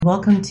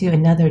Welcome to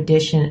another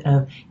edition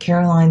of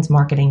Caroline's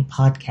Marketing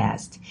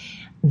Podcast.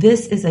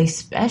 This is a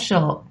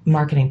special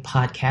marketing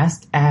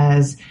podcast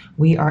as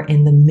we are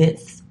in the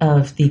midst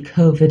of the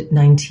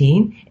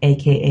COVID-19,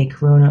 aka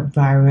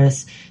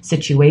coronavirus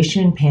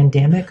situation,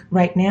 pandemic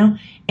right now.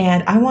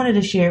 And I wanted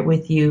to share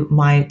with you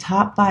my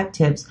top 5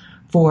 tips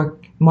for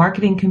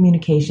marketing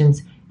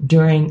communications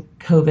during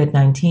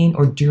COVID-19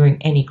 or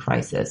during any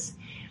crisis.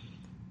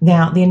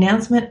 Now, the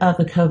announcement of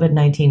the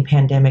COVID-19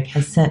 pandemic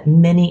has sent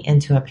many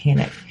into a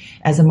panic.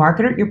 As a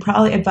marketer, you're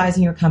probably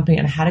advising your company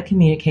on how to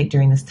communicate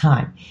during this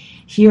time.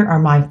 Here are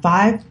my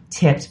 5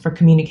 tips for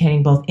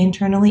communicating both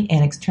internally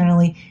and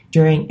externally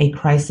during a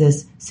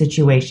crisis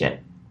situation.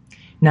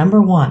 Number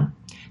 1,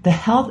 the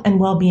health and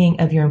well-being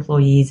of your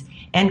employees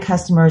and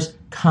customers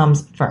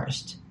comes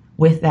first.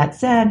 With that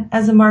said,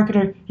 as a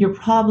marketer, you're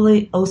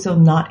probably also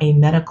not a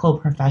medical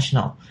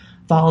professional.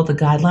 Follow the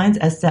guidelines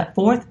as set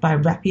forth by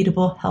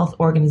reputable health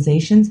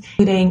organizations,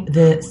 including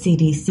the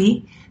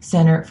CDC,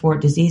 Center for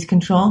Disease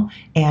Control,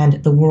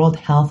 and the World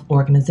Health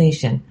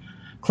Organization.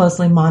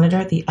 Closely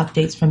monitor the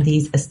updates from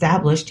these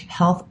established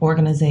health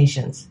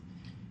organizations.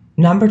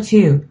 Number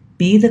 2,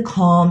 be the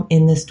calm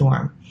in the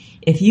storm.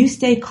 If you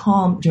stay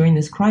calm during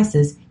this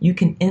crisis, you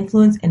can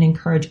influence and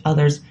encourage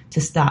others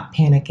to stop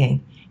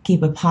panicking.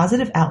 Keep a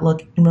positive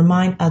outlook and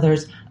remind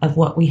others of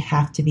what we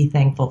have to be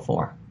thankful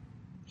for.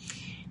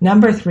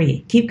 Number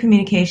 3, keep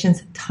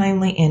communications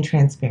timely and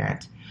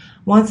transparent.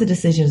 Once a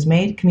decision is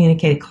made,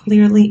 communicate it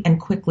clearly and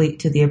quickly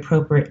to the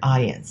appropriate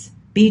audience.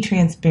 Be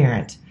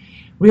transparent.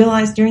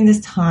 Realize during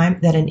this time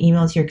that an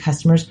email to your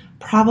customers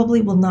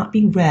probably will not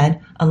be read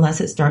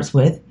unless it starts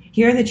with,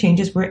 "Here are the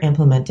changes we're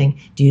implementing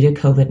due to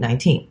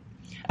COVID-19.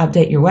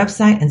 Update your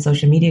website and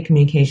social media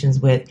communications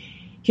with,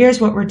 "Here's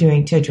what we're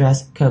doing to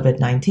address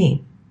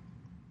COVID-19.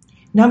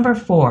 Number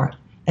 4,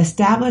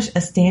 establish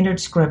a standard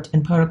script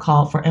and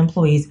protocol for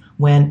employees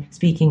when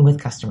speaking with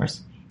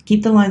customers.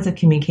 Keep the lines of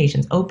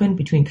communications open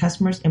between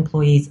customers,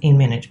 employees, and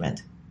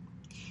management.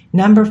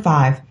 Number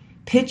 5,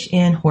 pitch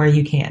in where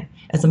you can.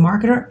 As a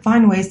marketer,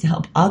 find ways to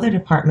help other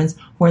departments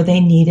where they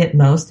need it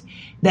most,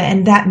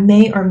 and that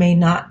may or may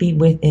not be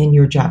within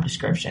your job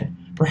description.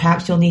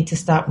 Perhaps you'll need to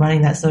stop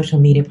running that social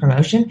media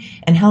promotion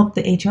and help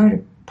the HR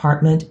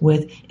department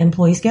with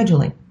employee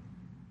scheduling.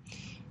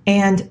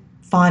 And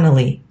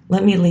finally,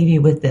 let me leave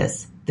you with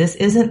this. This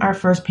isn't our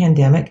first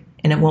pandemic,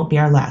 and it won't be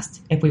our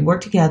last. If we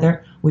work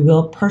together, we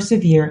will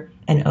persevere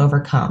and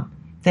overcome.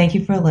 Thank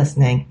you for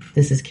listening.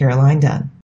 This is Caroline Dunn.